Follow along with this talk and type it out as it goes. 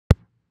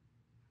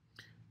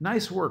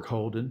Nice work,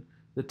 Holden.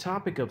 The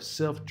topic of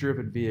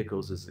self-driven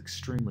vehicles is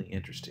extremely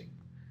interesting.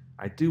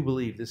 I do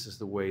believe this is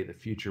the way the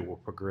future will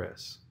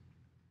progress.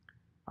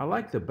 I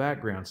like the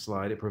background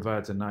slide. It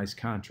provides a nice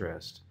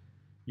contrast.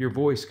 Your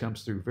voice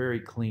comes through very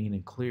clean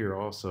and clear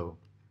also.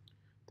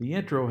 The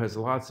intro has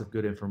lots of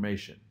good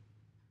information.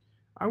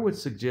 I would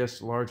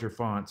suggest larger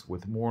fonts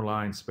with more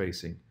line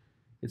spacing.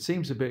 It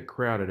seems a bit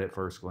crowded at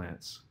first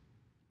glance.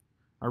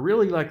 I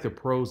really like the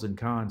pros and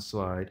cons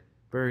slide.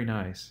 Very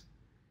nice.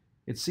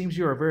 It seems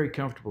you are very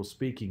comfortable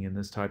speaking in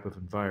this type of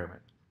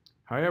environment.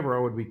 However,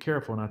 I would be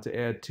careful not to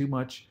add too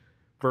much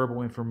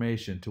verbal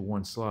information to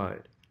one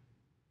slide.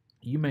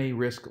 You may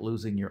risk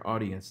losing your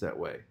audience that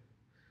way.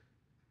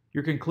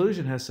 Your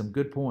conclusion has some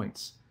good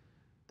points.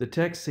 The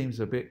text seems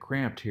a bit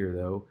cramped here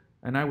though,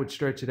 and I would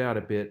stretch it out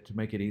a bit to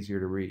make it easier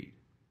to read.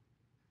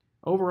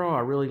 Overall,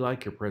 I really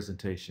like your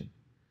presentation.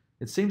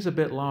 It seems a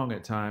bit long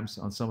at times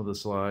on some of the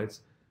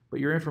slides, but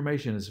your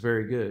information is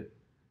very good.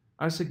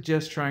 I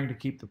suggest trying to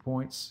keep to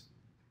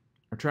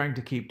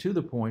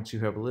the points you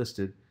have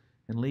listed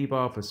and leave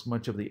off as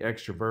much of the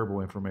extra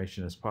verbal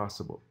information as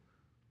possible.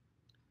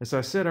 As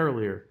I said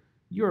earlier,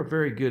 you are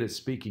very good at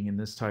speaking in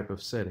this type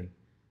of setting.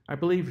 I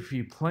believe if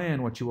you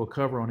plan what you will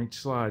cover on each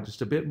slide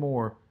just a bit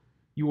more,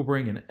 you will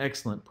bring an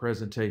excellent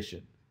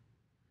presentation.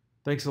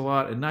 Thanks a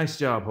lot and nice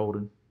job,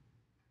 Holden.